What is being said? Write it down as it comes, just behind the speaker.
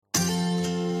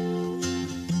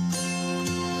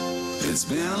It's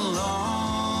been a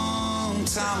long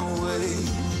time away.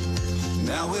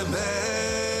 Now we're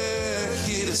back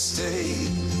here to stay.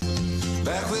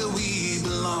 Back where we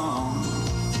belong.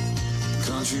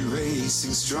 Country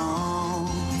racing strong.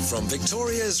 From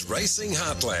Victoria's racing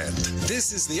heartland,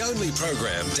 this is the only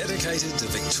program dedicated to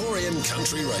Victorian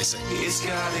country racing. It's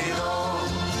got it all.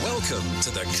 Welcome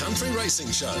to the Country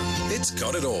Racing Show. It's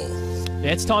got it all.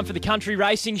 Yeah, it's time for the Country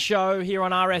Racing Show here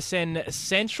on RSN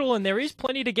Central, and there is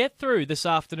plenty to get through this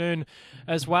afternoon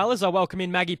as well, as I welcome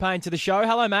in Maggie Payne to the show.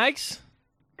 Hello, Mags.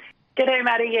 G'day,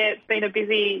 Maddie. Yeah, it's been a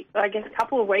busy,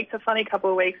 couple of weeks, a funny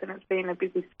couple of weeks, and it's been a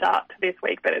busy start to this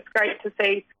week. But it's great to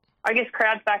see,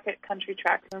 crowds back at country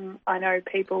tracks. And I know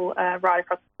people right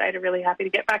across the state are really happy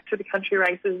to get back to the country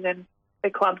races, and the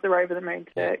clubs are over the moon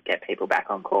to get people back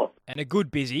on course. And a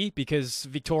good busy, because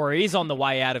Victoria is on the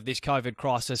way out of this COVID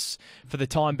crisis for the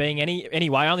time being.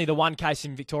 Anyway, only the one case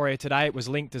in Victoria today. It was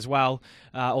linked as well,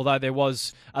 although there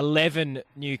was 11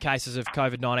 new cases of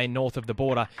COVID-19 north of the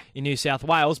border in New South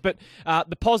Wales. But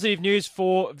the positive news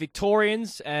for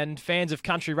Victorians and fans of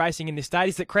country racing in this state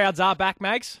is that crowds are back,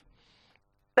 Mags.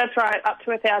 That's right, up to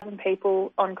 1,000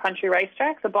 people on country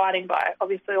racetracks, abiding by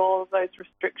obviously all of those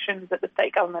restrictions that the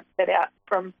state government set out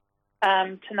from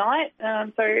tonight.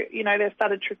 They've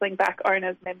started trickling back.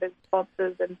 Owners, members,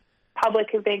 sponsors and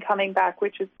public have been coming back,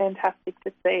 which is fantastic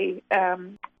to see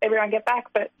everyone get back.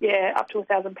 But, yeah, up to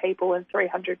 1,000 people and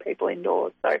 300 people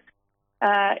indoors. So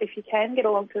if you can, get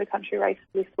along to the country races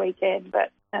this weekend.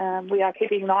 But we are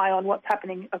keeping an eye on what's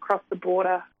happening across the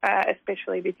border,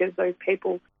 especially because those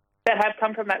people that have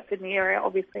come from that Sydney area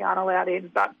obviously aren't allowed in,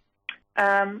 but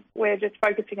we're just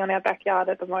focusing on our backyard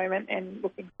at the moment and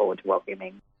looking forward to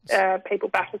welcoming people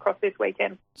back across this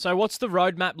weekend. So what's the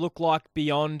roadmap look like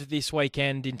beyond this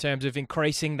weekend in terms of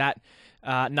increasing that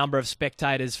number of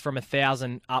spectators from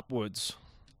 1,000 upwards?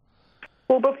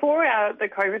 Well, before the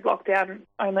COVID lockdown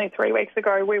only 3 weeks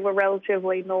ago, we were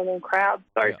relatively normal crowds.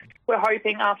 So we're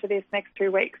hoping after this next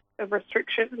 2 weeks of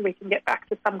restrictions, we can get back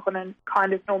to some kind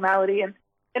of normality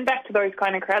and back to those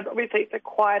kind of crowds. Obviously, it's a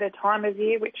quieter time of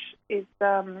year, which is,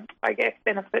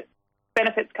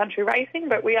 benefits country racing.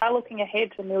 But we are looking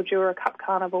ahead to Mildura Cup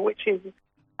Carnival, which is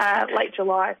late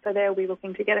July. So they'll be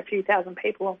looking to get a few thousand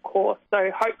people on course. So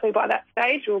hopefully by that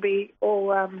stage, we'll be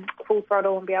all full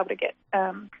throttle and be able to get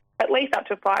at least up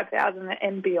to 5,000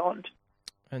 and beyond.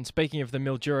 And speaking of the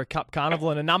Mildura Cup Carnival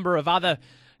and a number of other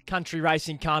country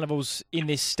racing carnivals in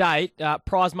this state,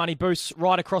 prize money boosts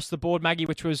right across the board, Maggie,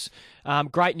 which was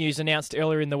great news announced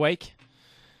earlier in the week.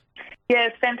 Yeah,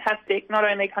 it's fantastic. Not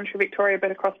only country Victoria,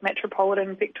 but across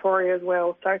metropolitan Victoria as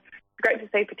well. So it's great to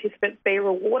see participants be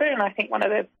rewarded. And I think one of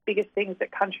the biggest things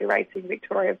that country racing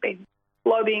Victoria have been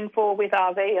lobbying for with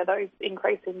RV are those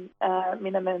increasing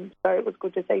minimums. So it was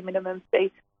good to see minimums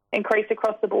be increased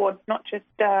across the board, not just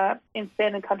in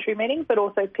standard country meetings, but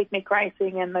also picnic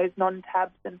racing and those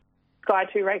non-tabs and Sky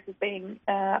 2 races being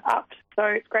upped. So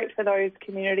it's great for those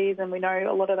communities, and we know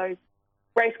a lot of those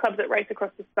race clubs that race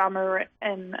across the summer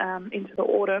and into the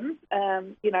autumn.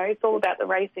 It's all about the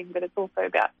racing, but it's also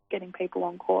about getting people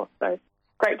on course. So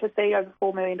great to see over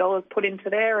 $4 million put into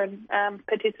there, and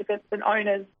participants and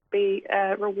owners be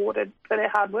rewarded for their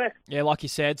hard work. Yeah, like you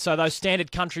said, so those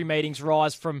standard country meetings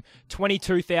rise from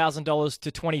 $22,000 to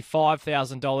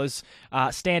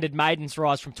 $25,000. Standard maidens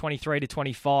rise from $23,000 to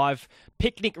 $25,000.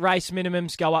 Picnic race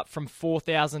minimums go up from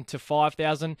 $4,000 to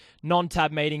 $5,000.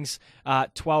 Non-tab meetings,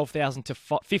 $12,000 to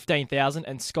 $15,000,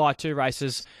 and Sky 2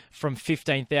 races from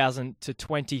 $15,000 to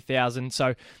 $20,000.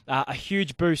 So a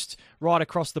huge boost right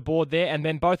across the board there. And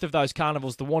then both of those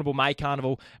carnivals, the Warrnambool May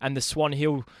Carnival and the Swan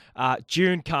Hill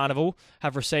June Carnival,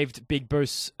 have received big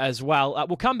boosts as well.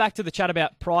 We'll come back to the chat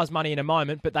about prize money in a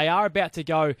moment, but they are about to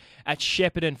go at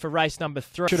Shepparton for race number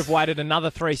 3. Should have waited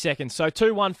another 3 seconds. So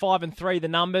 2, 1, 5 and 3, the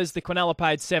numbers. The Quinella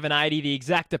paid $7.80, the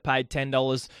Exacta paid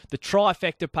 $10, the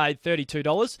Trifecta paid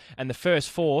 $32, and the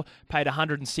first 4 paid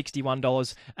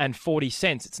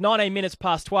 $161.40. It's 19 minutes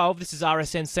past 12. This is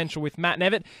RSN Central with Matt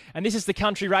Nevitt, and this is the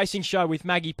Country Racing Show with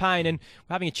Maggie Payne, and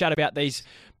we're having a chat about these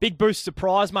big boosts of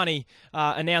prize money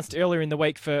announced earlier in the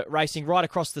week for racing right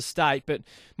across the state, but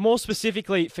more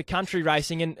specifically for country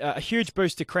racing, and a huge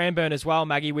boost to Cranbourne as well,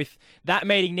 Maggie, with that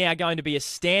meeting now going to be a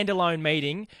standalone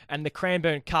meeting and the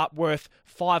Cranbourne Cup worth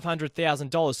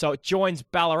 $500,000. So it joins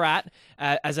Ballarat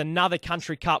as another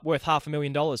country cup worth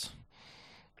 $500,000.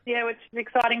 Yeah, which is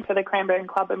exciting for the Cranbourne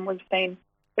Club, and we've seen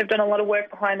they've done a lot of work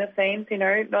behind the scenes,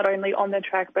 not only on the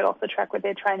track but off the track with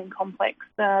their training complex.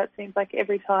 It seems like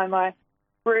every time I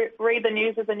read the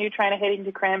news of the new trainer heading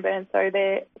to Cranbourne, so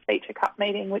their feature cup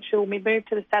meeting, which will be moved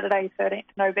to the Saturday 13th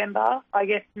November, I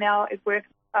guess now is worth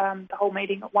the whole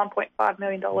meeting at $1.5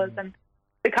 million and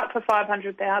the Cup for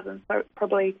 $500,000. So it's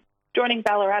probably joining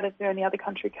Ballarat as the only other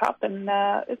country cup, and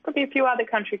there's probably a few other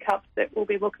country cups that will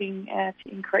be looking to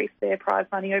increase their prize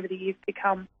money over the years to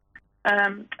come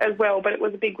as well. But it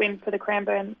was a big win for the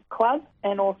Cranbourne Club,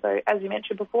 and also, as you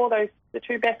mentioned before, the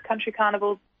two best country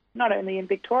carnivals, not only in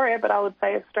Victoria, but I would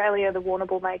say Australia, the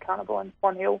Warrnambool May Carnival and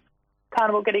Swan Hill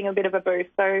Carnival getting a bit of a boost.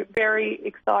 So very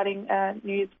exciting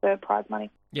news for prize money.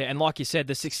 Yeah, and like you said,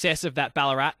 the success of that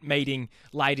Ballarat meeting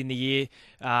late in the year,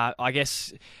 I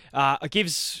guess,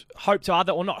 gives hope to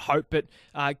other, or not hope,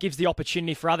 but gives the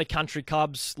opportunity for other country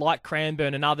clubs like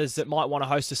Cranbourne and others that might want to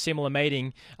host a similar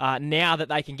meeting now that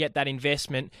they can get that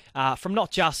investment from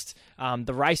not just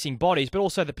the racing bodies, but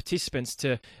also the participants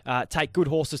to take good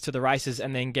horses to the races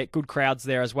and then get good crowds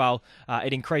there as well.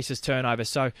 It increases turnover.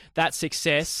 So that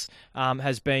success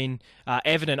has been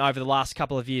evident over the last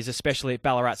couple of years, especially at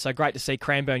Ballarat. So great to see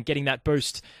Cranbourne getting that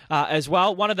boost as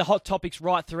well. One of the hot topics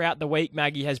right throughout the week,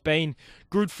 Maggie, has been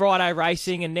Good Friday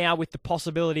racing, and now with the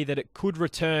possibility that it could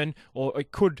return or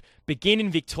it could begin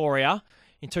in Victoria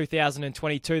in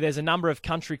 2022, there's a number of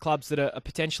country clubs that are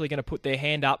potentially going to put their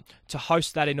hand up to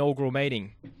host that inaugural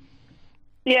meeting.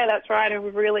 Yeah, that's right. And we're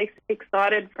really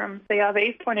excited from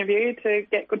CRV's point of view to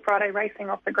get Good Friday racing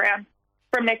off the ground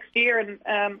from next year.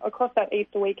 And of course, that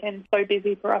Easter weekend so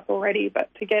busy for us already,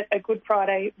 but to get a Good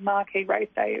Friday marquee race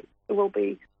day, it will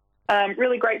be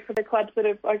really great for the clubs that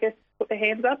have, I guess, put their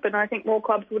hands up. And I think more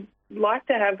clubs would like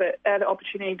to have the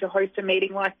opportunity to host a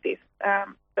meeting like this.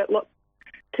 But look,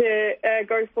 to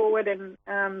go forward, and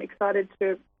excited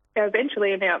to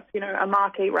eventually announce, a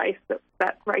marquee race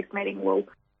that race meeting will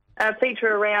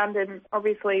feature around. And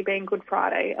obviously, being Good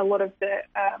Friday, a lot of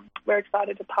we're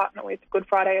excited to partner with Good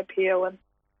Friday Appeal and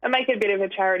make it a bit of a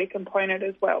charity component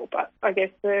as well. But I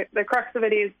guess the crux of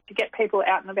it is to get people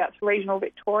out and about to regional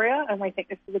Victoria, and we think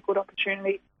this is a good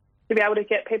opportunity to be able to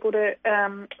get people to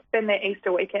spend their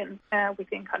Easter weekend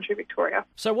within country Victoria.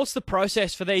 So what's the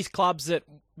process for these clubs that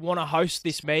want to host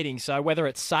this meeting? So whether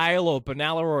it's Sale or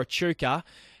Benalla or Echuca,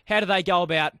 how do they go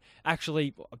about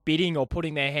actually bidding or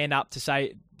putting their hand up to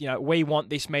say, we want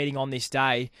this meeting on this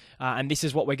day, and this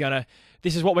is what we're gonna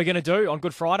do on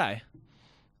Good Friday?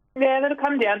 Yeah, that'll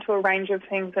come down to a range of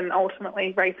things, and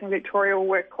ultimately Racing Victoria will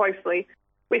work closely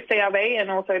with CRV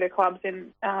and also the clubs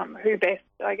in who best,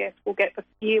 I guess, will get the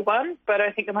year one. But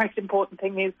I think the most important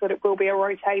thing is that it will be a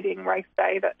rotating race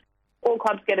day, that all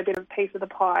clubs get a bit of a piece of the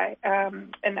pie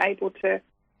and able to,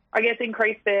 I guess,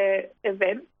 increase their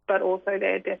events, but also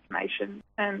their destination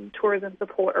and tourism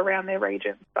support around their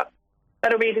regions. But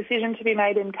that'll be a decision to be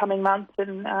made in coming months,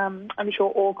 and I'm sure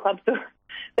all clubs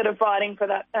that are fighting for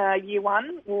that year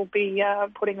one will be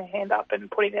putting their hand up and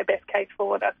putting their best case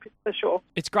forward, that's for sure.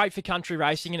 It's great for country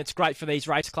racing, and it's great for these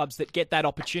race clubs that get that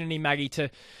opportunity, Maggie, to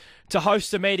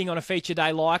host a meeting on a feature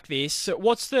day like this.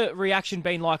 What's the reaction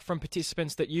been like from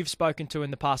participants that you've spoken to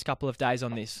in the past couple of days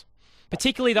on this,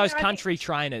 particularly those country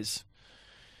trainers?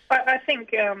 I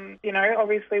think,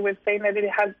 obviously we've seen that it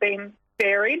has been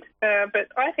varied, but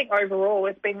I think overall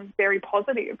it's been very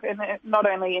positive, and not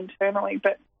only internally,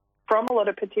 but from a lot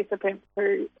of participants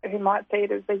who might see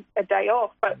it as a day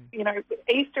off. But,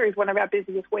 Easter is one of our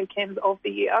busiest weekends of the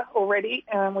year already.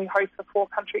 We host the 4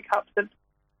 country cups,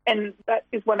 and that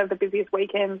is one of the busiest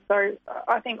weekends. So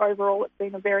I think overall it's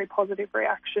been a very positive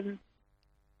reaction.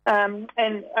 And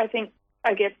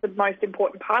I guess the most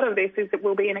important part of this is that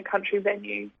we'll be in a country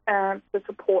venue to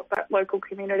support that local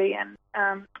community, and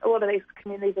a lot of these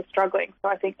communities are struggling. So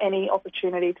I think any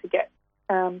opportunity to get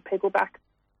people back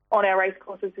on our race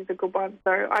courses is a good one.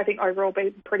 So I think overall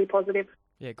been pretty positive.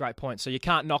 Yeah, great point. So you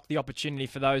can't knock the opportunity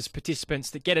for those participants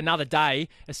that get another day,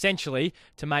 essentially,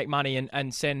 to make money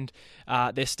and send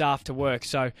their staff to work.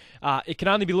 So it can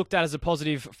only be looked at as a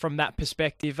positive from that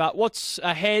perspective. What's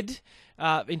ahead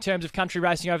in terms of country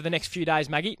racing over the next few days,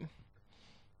 Maggie?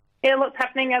 Yeah, lots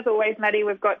happening. As always, Maddie,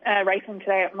 we've got racing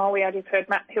today at Molly. I just heard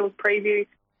Matt Hill's preview.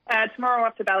 Tomorrow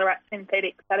off to Ballarat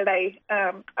Synthetic, Saturday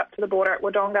up to the border at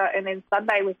Wodonga, and then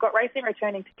Sunday we've got racing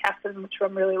returning to Cassin, which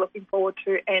I'm really looking forward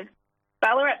to. And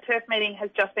Ballarat Turf Meeting has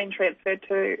just been transferred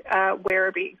to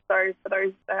Werribee. So for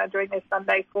those doing their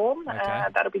Sunday form,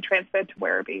 that'll be transferred to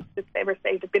Werribee. Just they've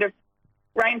received a bit of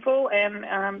rainfall,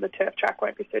 and the turf track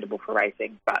won't be suitable for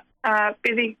racing. But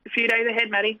busy few days ahead,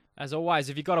 Maddie. As always,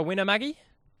 have you got a winner, Maggie?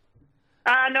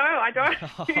 No, I don't.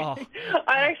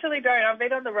 I actually don't. I've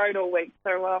been on the road all week,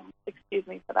 so excuse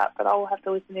me for that. But I'll have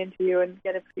to listen in to you and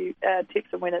get a few tips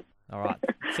and winners. All right.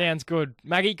 Sounds good.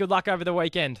 Maggie, good luck over the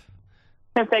weekend.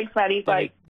 Thanks, Maddie. Bye.